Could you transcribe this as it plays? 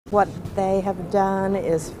What they have done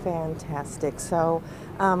is fantastic. So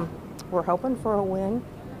we're hoping for a win,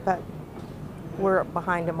 but we're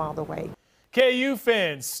behind them all the way. KU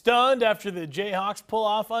fans stunned after the Jayhawks pull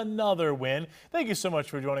off another win. Thank you so much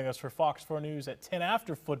for joining us for Fox 4 News at 10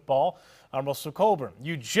 after football. I'm Russell Colburn.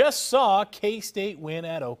 You just saw K-State win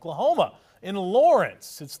at Oklahoma in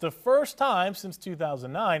Lawrence. It's the first time since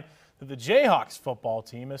 2009 that the Jayhawks football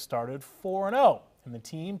team has started 4-0, and the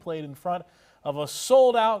team played in front of a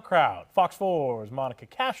sold-out crowd. Fox 4's Monica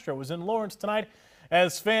Castro was in Lawrence tonight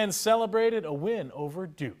as fans celebrated a win over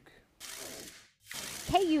Duke.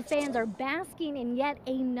 KU fans are basking in yet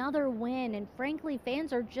another win, and frankly,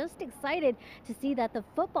 fans are just excited to see that the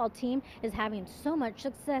football team is having so much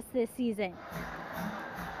success this season.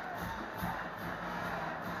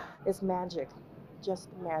 It's magic, just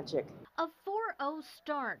magic. A 4-0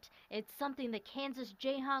 start. It's something the Kansas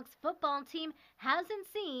Jayhawks football team hasn't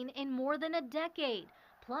seen in more than a decade.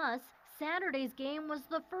 Plus, Saturday's game was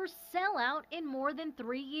the first sellout in more than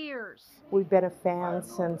 3 years. We've been a fan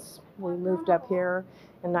since we moved up here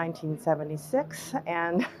in 1976,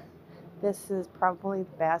 and this is probably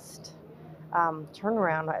the best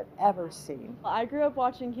turnaround I've ever seen. I grew up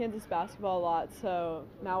watching Kansas basketball a lot, so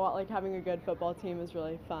now having a good football team is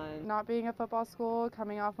really fun. Not being a football school,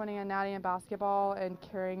 coming off winning a natty in basketball and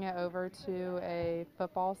carrying it over to a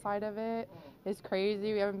football side of it is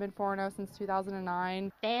crazy. We haven't been 4-0 since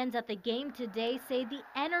 2009. Fans at the game today say the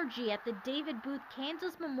energy at the David Booth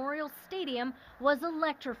Kansas Memorial Stadium was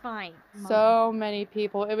electrifying. So many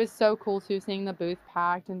people. It was so cool too, seeing the booth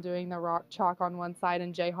packed and doing the rock chalk on one side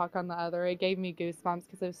and Jayhawk on the other. It gave me goosebumps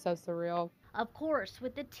because it was so surreal. Of course,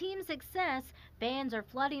 with the team's success, fans are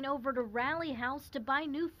flooding over to Rally House to buy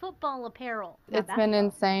new football apparel. It's been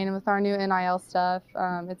insane with our new NIL stuff.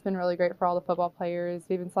 It's been really great for all the football players.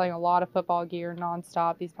 We've been selling a lot of football gear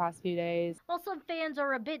nonstop these past few days. While some fans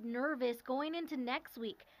are a bit nervous going into next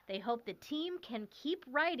week, they hope the team can keep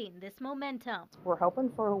riding this momentum. We're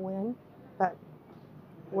hoping for a win, but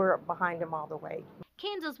we're behind them all the way.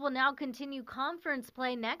 Kansas will now continue conference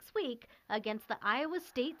play next week against the Iowa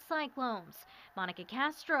State Cyclones. Monica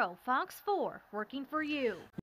Castro, Fox 4, working for you.